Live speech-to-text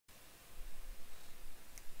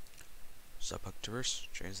What's up, Octobers?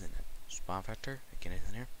 James and Spawn Factor. Again,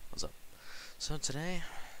 Nathan here. What's up? So today,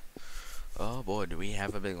 oh boy, do we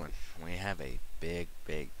have a big one. We have a big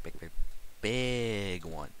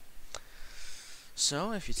one.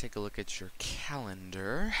 So if you take a look at your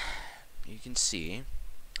calendar, you can see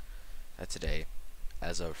that today,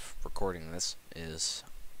 as of recording this, is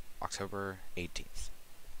October 18th.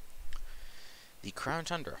 The Crown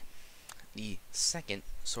Tundra, the second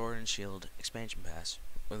Sword and Shield expansion pass,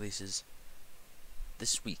 releases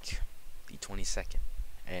this week, the 22nd,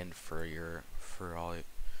 and for all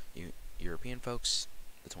you European folks,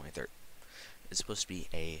 the 23rd. It's supposed to be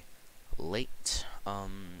a late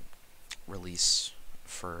release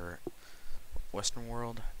for Western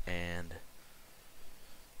world and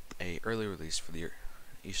a early release for the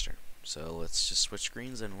Eastern. So let's just switch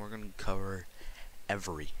screens and we're gonna cover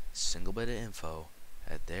every single bit of info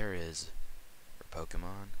that there is for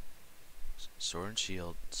Pokemon Sword and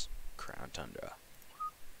Shield's Crown Tundra.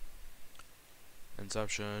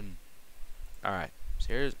 Inception. Alright,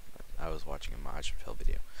 so I was watching a Maj Phil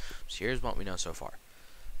video. So here's what we know so far.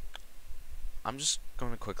 I'm just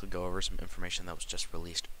going to quickly go over some information that was just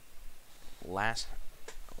released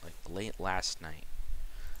late last night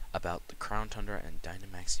about the Crown Tundra and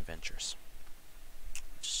Dynamax Adventures.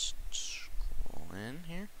 Just scroll in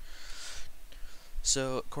here.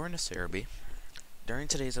 So, according to Cerebi, during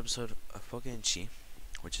today's episode of Pokémon,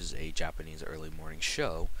 which is a Japanese early morning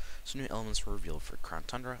show, some new elements were revealed for Crown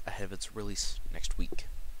Tundra ahead of its release next week.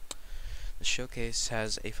 The showcase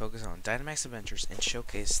has a focus on Dynamax Adventures and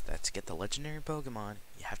showcase that to get the legendary Pokemon,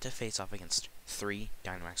 you have to face off against 3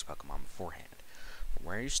 Dynamax Pokemon beforehand. From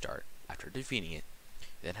where you start, after defeating it, you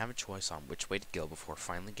then have a choice on which way to go before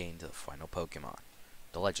finally getting to the final Pokemon,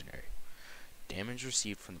 the legendary. Damage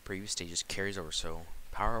received from the previous stages carries over, so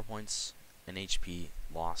power points and HP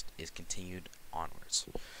lost is continued onwards.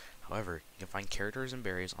 However, you can find characters and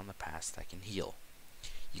berries on the pass that can heal.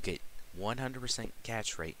 You get 100%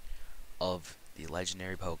 catch rate of the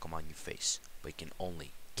legendary Pokemon you face, but you can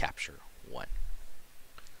only capture one.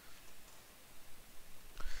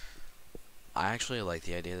 I actually like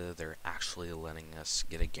the idea that they're actually letting us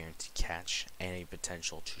get a guaranteed catch and a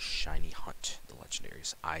potential to shiny hunt the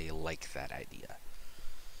legendaries. I like that idea.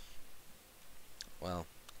 Well,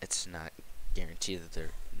 it's not guaranteed that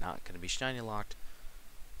they're not going to be shiny locked,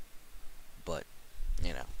 but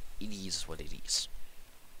you know, it is what it is.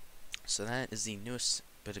 So that is the newest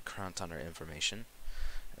bit of Crown Tundra information.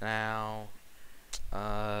 Now,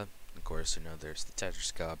 of course, you know, there's the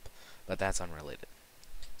Tetris Cup, but that's unrelated.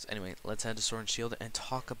 So anyway, let's head to Sword and Shield and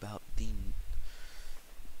talk about the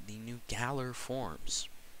new Galar forms.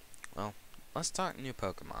 Well, let's talk new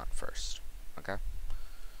Pokemon first, okay?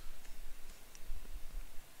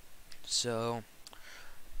 So,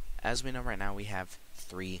 as we know right now, we have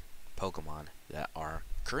 3 Pokemon that are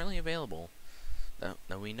currently available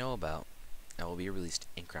that we know about that will be released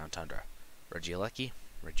in Crown Tundra. Regieleki,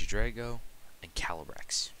 Regidrago, and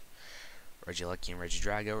Calyrex. Regieleki and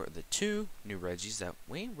Regidrago are the 2 new Regis that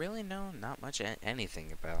we really know not much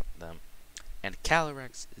anything about them. And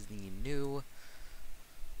Calyrex is the new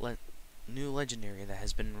legendary that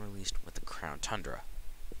has been released with the Crown Tundra.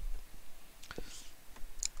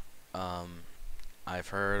 I've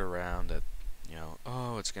heard around that, you know,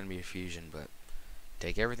 oh, it's going to be a fusion, but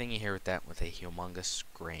take everything you hear with that with a humongous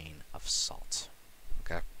grain of salt.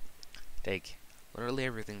 Okay? Take literally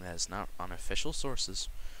everything that is not on official sources,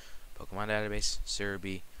 Pokemon database,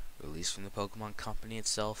 Cerebi, released from the Pokemon company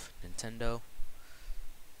itself, Nintendo.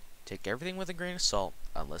 Take everything with a grain of salt,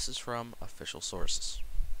 unless it's from official sources.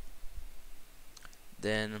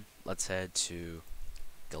 Then, let's head to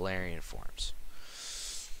Galarian forms.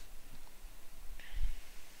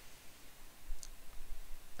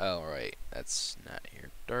 Oh, right, that's not here.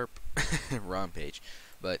 Derp. Wrong page.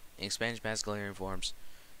 But in expansion pass Galarian forms,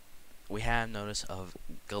 we have notice of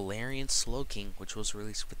Galarian Slowking, which was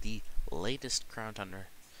released with the latest Crown Tundra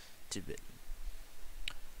tidbit.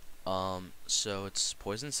 So it's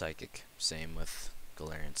Poison Psychic, same with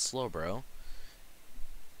Galarian Slowbro.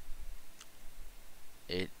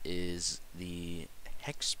 It is the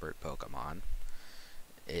Hexpert Pokemon.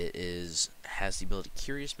 It has the ability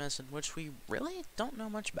Curious Medicine, which we really don't know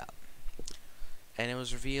much about. And it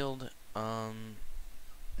was revealed in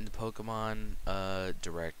the Pokemon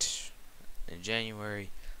Direct in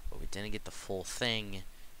January, but we didn't get the full thing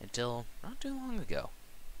until not too long ago.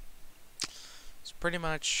 So pretty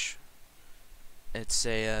much, it's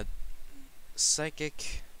a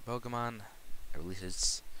psychic Pokemon. I believe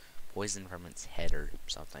it's poison from its head or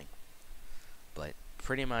something. But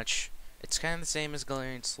pretty much, it's kind of the same as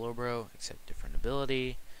Galarian Slowbro, except different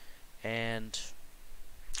ability, and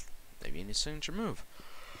Maybe in his signature move.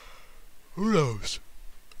 Who knows?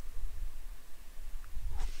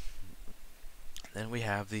 Then we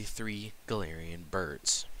have the 3 Galarian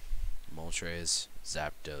birds. Moltres,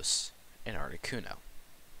 Zapdos, and Articuno.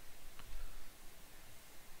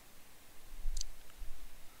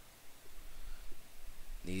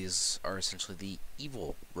 These are essentially the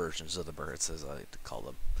evil versions of the birds, as I like to call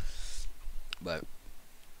them. But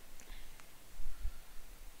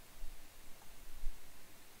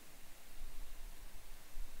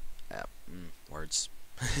words.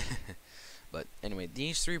 But anyway,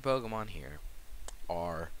 these 3 Pokemon here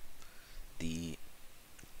are the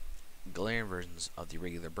Galarian versions of the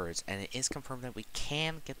regular birds, and it is confirmed that we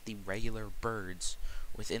can get the regular birds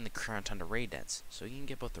within the Crown Tundra raid dens. So you can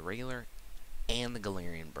get both the regular and the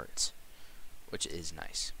Galarian birds, which is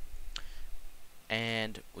nice.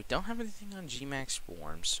 And we don't have anything on G-Max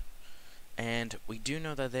forms, and we do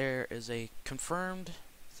know that there is a confirmed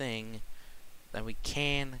thing that we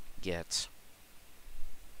can get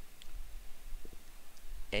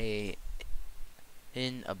a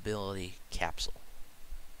inability capsule.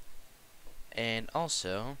 And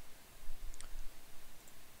also,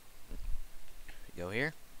 go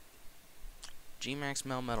here, G-Max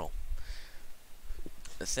Melmetal.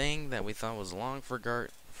 The thing that we thought was long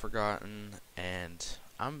forgotten, and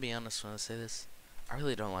I'm gonna be honest when I say this, I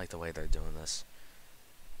really don't like the way they're doing this.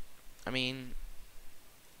 I mean,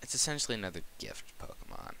 it's essentially another gift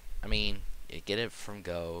Pokemon. I mean, you get it from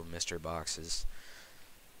Go, mystery boxes.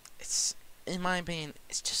 It's, in my opinion,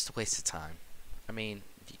 it's just a waste of time. I mean,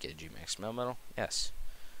 if you get a G-Max Melmetal, yes.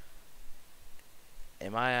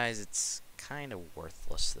 In my eyes, it's kind of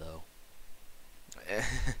worthless, though.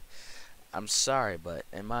 I'm sorry, but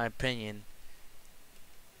in my opinion,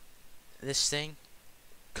 this thing,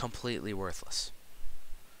 completely worthless.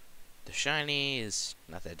 The shiny is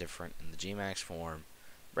not that different in the G-Max form.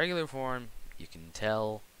 Regular form, you can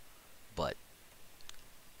tell, but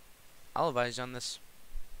I'll advise you on this.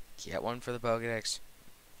 Get one for the Pokedex.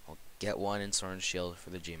 I'll get one in Sword and Shield for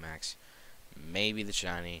the G-Max. Maybe the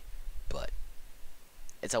shiny, but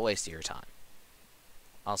it's a waste of your time.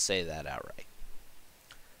 I'll say that outright.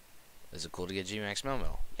 Is it cool to get G-Max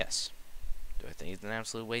Melmetal? Yes. Do I think it's an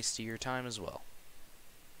absolute waste of your time as well?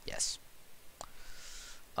 Yes.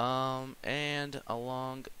 And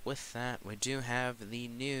along with that, we do have the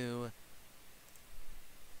new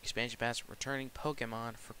expansion pass returning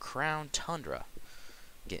Pokemon for Crown Tundra.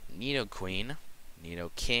 Get Nidoqueen,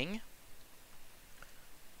 Nidoking.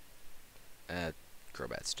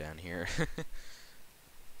 Crobat's down here.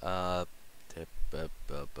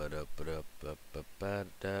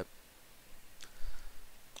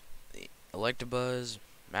 Electabuzz,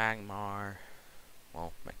 Magmar,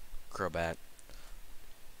 well, Crobat,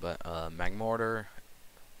 but Magmortar,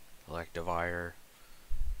 Electivire,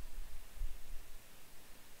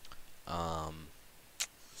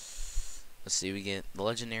 let's see, we get the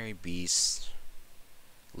legendary beasts,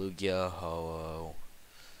 Lugia, Ho-Oh,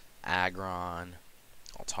 Aggron,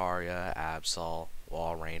 Altaria, Absol,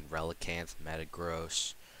 Walrein, Relicanth,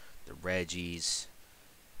 Metagross, the Reggies.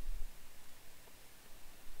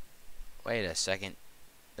 Wait a second,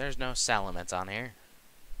 there's no Salamence on here.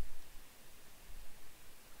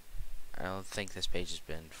 I don't think this page has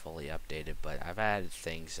been fully updated, but I've added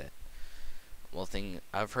things that, well,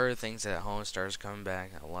 I've heard things that Home Stars coming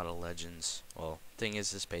back, a lot of legends. Well, thing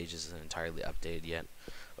is, this page isn't entirely updated yet,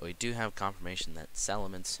 but we do have confirmation that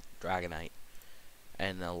Salamence, Dragonite,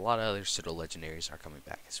 and a lot of other pseudo legendaries are coming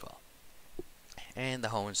back as well, and the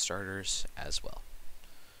Home Starters as well.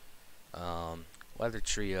 Weather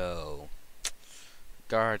Trio,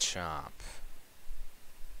 Garchomp,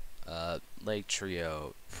 Lake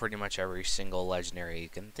Trio, pretty much every single legendary you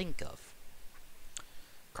can think of.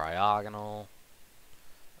 Cryogonal,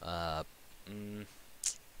 the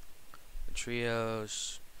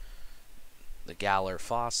Trios, the Galar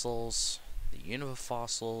Fossils, the Unova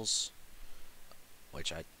Fossils,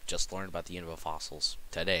 which I just learned about the Unova Fossils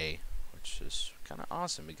today, which is kind of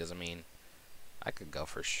awesome because, I mean, I could go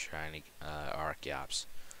for shiny Archeops.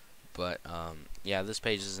 But, yeah, this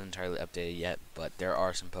page isn't entirely updated yet, but there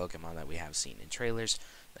are some Pokemon that we have seen in trailers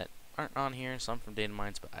that aren't on here, some from data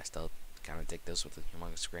mines, but I still kind of take this with a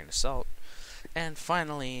humongous grain of salt. And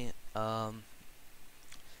finally, a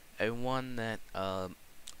one that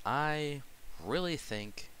I really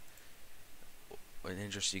think would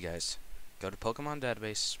interest you guys. Go to Pokemon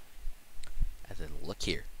Database, and then look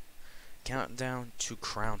here. Countdown to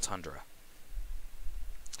Crown Tundra.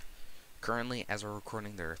 Currently, as we're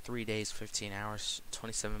recording, there are 3 days, 15 hours,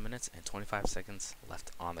 27 minutes, and 25 seconds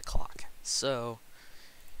left on the clock. So,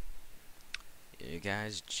 you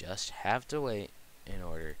guys just have to wait in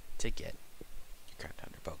order to get your Crown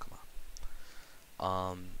Tundra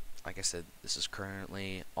Pokemon. Like I said, this is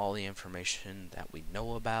currently all the information that we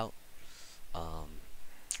know about. But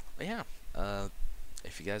yeah,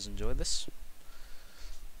 if you guys enjoyed this,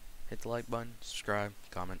 hit the like button, subscribe,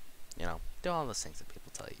 comment, do all those things that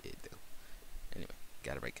people tell you to do. Anyway,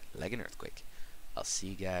 gotta break like an earthquake. I'll see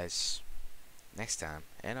you guys next time,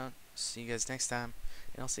 and I'll see you guys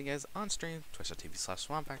on stream,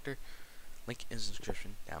 twitch.tv/swampfactor. Link in the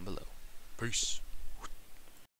description down below. Peace.